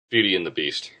Beauty and the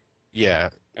Beast.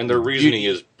 Yeah. And their reasoning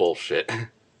is bullshit.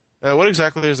 What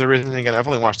exactly is the reason again? I've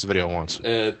only watched the video once.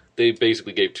 They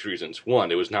basically gave two reasons.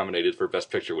 One, it was nominated for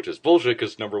Best Picture, which is bullshit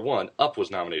because number one, Up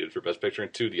was nominated for Best Picture,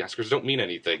 and two, the Oscars don't mean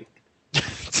anything.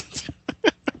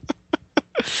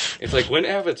 It's like when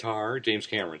Avatar, James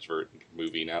Cameron's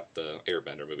movie, not the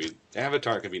Airbender movie,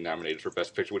 Avatar can be nominated for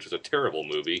Best Picture, which is a terrible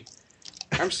movie.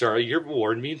 I'm sorry, your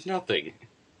award means nothing.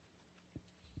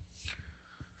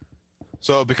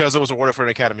 So because it was awarded for an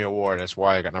Academy Award, that's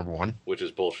why I got number one. Which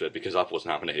is bullshit because Up was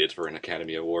nominated for an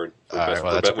Academy Award.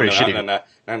 That's pretty shitty. Not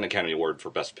an Academy Award for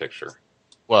Best Picture.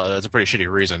 Well, that's a pretty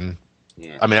shitty reason.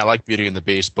 Yeah. I mean, I like Beauty and the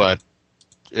Beast, but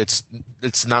it's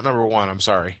not number one. I'm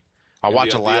sorry. I'll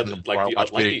watch Aladdin before I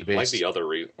watch Beauty and the Beast. Like the other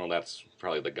well, that's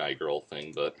probably the guy-girl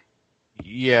thing, but...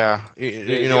 Yeah.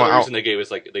 The other reason they gave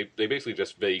is like, they basically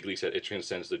just vaguely said it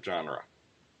transcends the genre.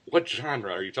 What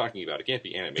genre are you talking about? It can't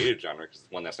be animated genre, because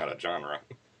one that's not a genre.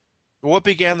 What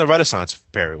began the Renaissance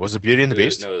period? Was it Beauty and the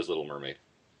Beast? No, it was Little Mermaid.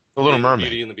 The Little Mermaid.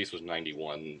 Beauty and the Beast was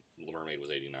 91, Little Mermaid was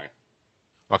 89.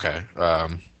 Okay.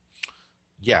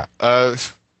 Yeah.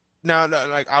 No,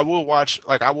 like I will watch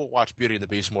Beauty and the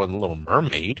Beast more than Little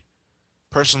Mermaid.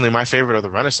 Personally, my favorite of the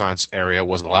Renaissance area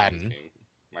was Aladdin.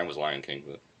 Mine was Lion King,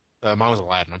 but mine was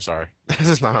Aladdin. I'm sorry, this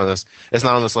is not on this. It's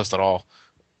not on this list at all.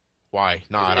 Why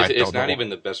not? It's not even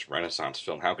the best Renaissance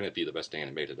film. How can it be the best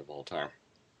animated of all time?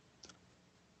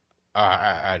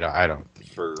 I don't.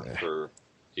 For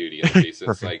Beauty and the Beast,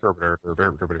 it's like.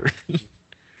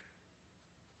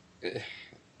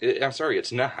 I'm sorry,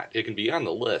 it's not. It can be on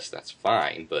the list. That's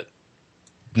fine, but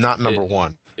not number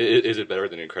one. Is it better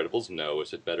than Incredibles? No.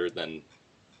 Is it better than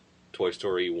Toy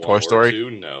Story 1 Toy Story? or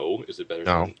 2? No. Is it better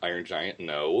than Iron Giant?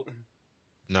 No.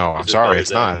 No, I'm sorry,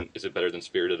 it's not. Is it better than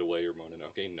Spirited Away or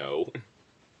Mononoke? No.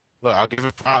 Look, I'll give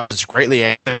it props. It's greatly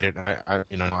animated. I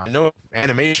know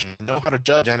animation. I know how to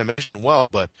judge animation well,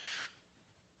 but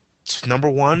it's number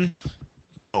one.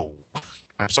 No,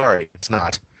 I'm sorry, it's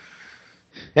not.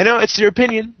 I know it's your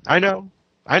opinion. I know,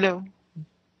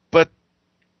 but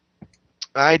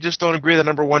I just don't agree that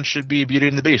number one should be Beauty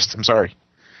and the Beast. I'm sorry.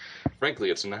 Frankly,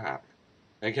 it's not.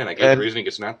 Again, I get the reasoning.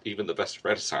 It's not even the best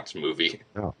Renaissance movie.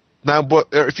 No. Now, but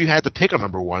if you had to pick a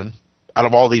number one out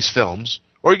of all these films,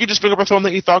 or you could just bring up a film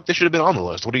that you thought they should have been on the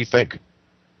list, what do you think?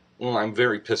 Well, I'm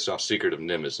very pissed off Secret of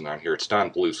NIMH isn't on here. It's Don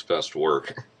Bluth's best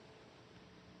work.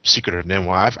 Secret of NIMH?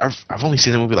 Well, I've only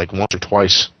seen the movie like once or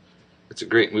twice. It's a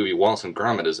great movie. Wallace and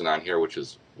Gromit isn't on here, which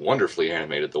is wonderfully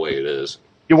animated the way it is.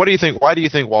 Yeah, what do you think? Why do you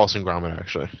think Wallace and Gromit,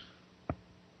 actually?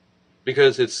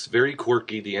 Because it's very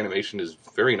quirky. The animation is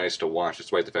very nice to watch,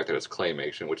 despite the fact that it's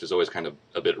claymation, which is always kind of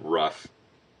a bit rough.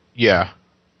 Yeah.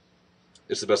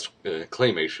 It's the best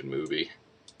claymation movie.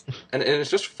 And it's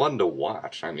just fun to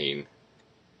watch. I mean,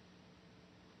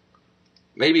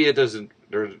 maybe it doesn't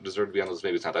deserve to be on the list.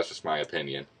 Maybe it's not. That's just my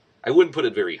opinion. I wouldn't put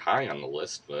it very high on the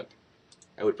list, but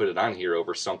I would put it on here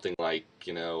over something like,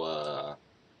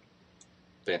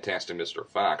 Fantastic Mr.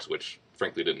 Fox, which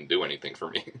frankly didn't do anything for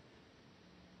me.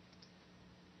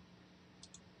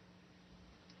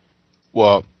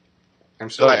 Well, I'm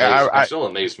still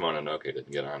amazed Mononoke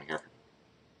didn't get on here.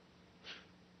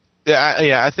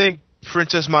 Yeah, I think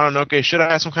Princess Mononoke should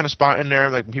have had some kind of spot in there.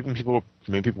 Like people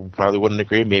probably wouldn't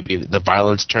agree. Maybe the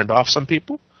violence turned off some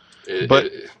people.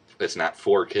 But it's not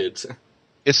for kids.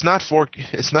 It's not for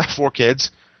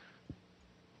kids.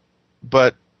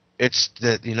 But it's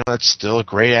still a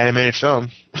great animated film.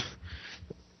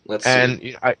 Let's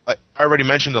see. I already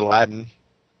mentioned Aladdin.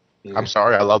 Yeah. I'm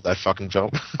sorry, I love that fucking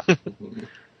film.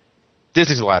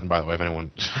 Disney's Aladdin, by the way, if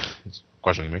anyone is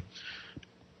questioning me.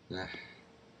 Yeah.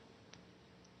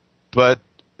 But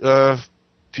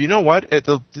you know what?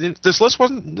 This list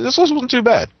wasn't too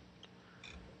bad.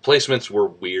 Placements were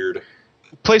weird.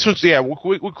 Placements, yeah.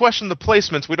 We question the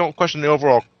placements. We don't question the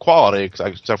overall quality,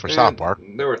 except for South Park.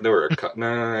 There were no.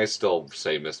 I still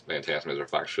say Miss Fantastic Mr.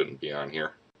 Fox shouldn't be on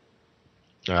here.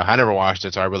 I never watched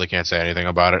it, so I really can't say anything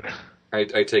about it.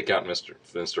 I take out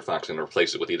Mr. Fox and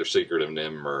replace it with either Secret of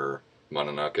NIMH or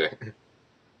Mononoke.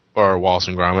 Or Wallace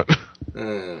and Gromit.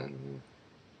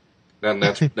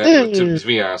 To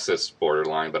be honest, it's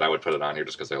borderline, but I would put it on here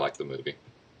just because I like the movie.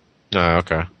 Oh,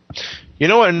 okay. You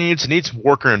know what it needs? It needs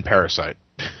Worker and Parasite.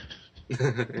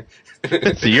 The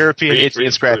European Itchy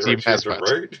and Scratchy mascot.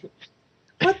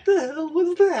 What the hell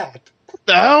was that? What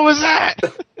the hell was that?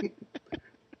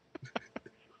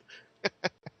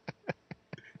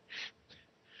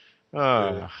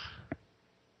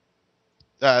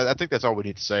 I think that's all we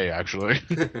need to say, actually.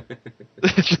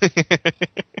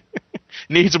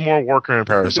 Needs more Worker and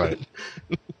Parasite.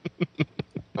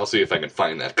 I'll see if I can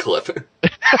find that clip.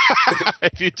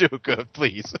 If you do, good,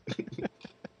 please.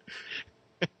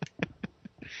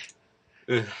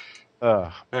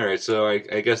 Uh, All right, so I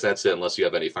guess that's it. Unless you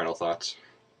have any final thoughts.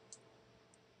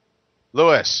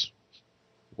 Lewis,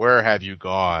 where have you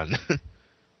gone?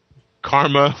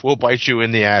 Karma will bite you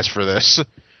in the ass for this.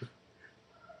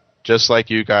 Just like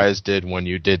you guys did when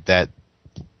you did that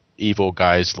evil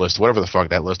guys list, whatever the fuck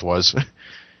that list was.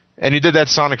 And you did that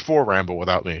Sonic 4 ramble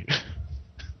without me.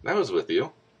 That was with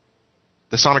you.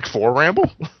 The Sonic 4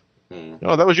 ramble?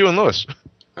 No, that was you and Lewis.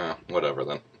 Whatever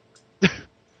then.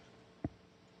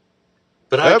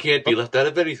 But I can't be left out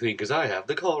of anything because I have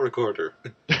the call recorder.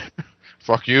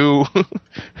 Fuck you.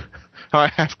 I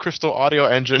have Crystal Audio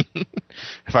Engine.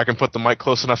 If I can put the mic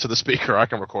close enough to the speaker, I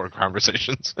can record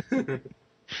conversations.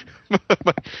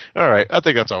 Alright, I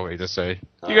think that's all we need to say.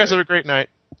 You guys have a great night.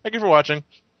 Thank you for watching.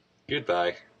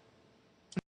 Goodbye.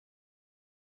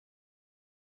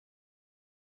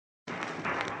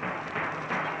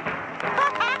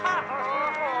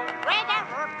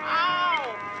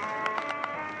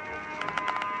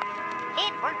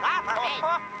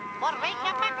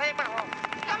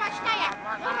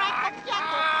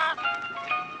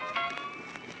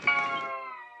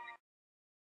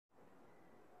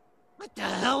 What the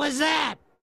hell was that?